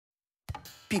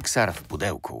Pixar w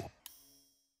pudełku.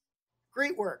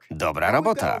 Dobra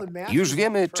robota. Już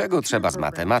wiemy, czego trzeba z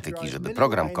matematyki, żeby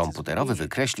program komputerowy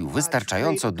wykreślił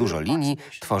wystarczająco dużo linii,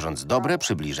 tworząc dobre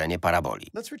przybliżenie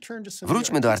paraboli.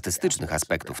 Wróćmy do artystycznych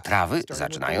aspektów trawy,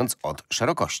 zaczynając od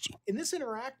szerokości.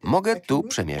 Mogę tu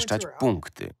przemieszczać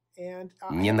punkty.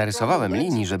 Nie narysowałem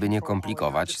linii, żeby nie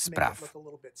komplikować spraw.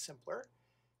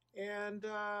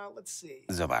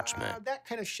 Zobaczmy.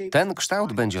 Ten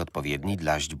kształt będzie odpowiedni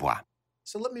dla źdźbła.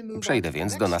 Przejdę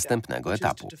więc do następnego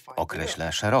etapu.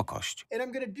 Określę szerokość.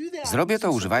 Zrobię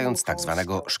to używając tak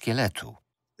zwanego szkieletu.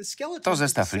 To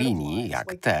zestaw linii,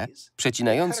 jak te,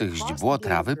 przecinających źdźbło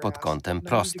trawy pod kątem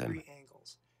prostym.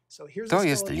 To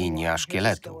jest linia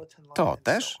szkieletu. To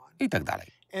też i tak dalej.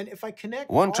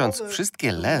 Łącząc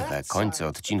wszystkie lewe końce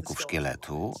odcinków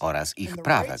szkieletu oraz ich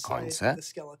prawe końce,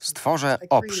 stworzę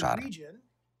obszar.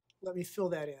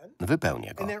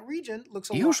 Wypełnię go.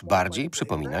 Już bardziej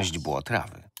przypomina źdźbło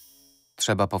trawy.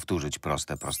 Trzeba powtórzyć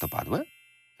proste prostopadłe?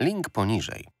 Link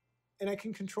poniżej.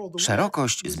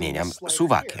 Szerokość zmieniam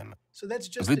suwakiem.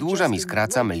 Wydłużam i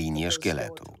skracam linię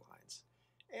szkieletu.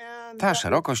 Ta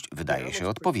szerokość wydaje się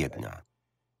odpowiednia.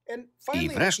 I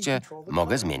wreszcie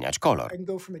mogę zmieniać kolor.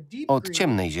 Od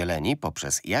ciemnej zieleni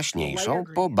poprzez jaśniejszą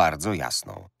po bardzo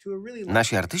jasną.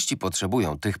 Nasi artyści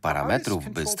potrzebują tych parametrów,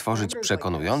 by stworzyć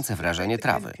przekonujące wrażenie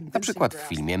trawy, na przykład w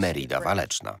filmie Merida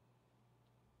Waleczna.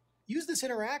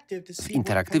 W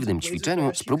interaktywnym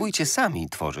ćwiczeniu spróbujcie sami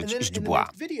tworzyć źdźbła,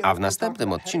 a w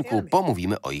następnym odcinku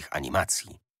pomówimy o ich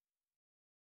animacji.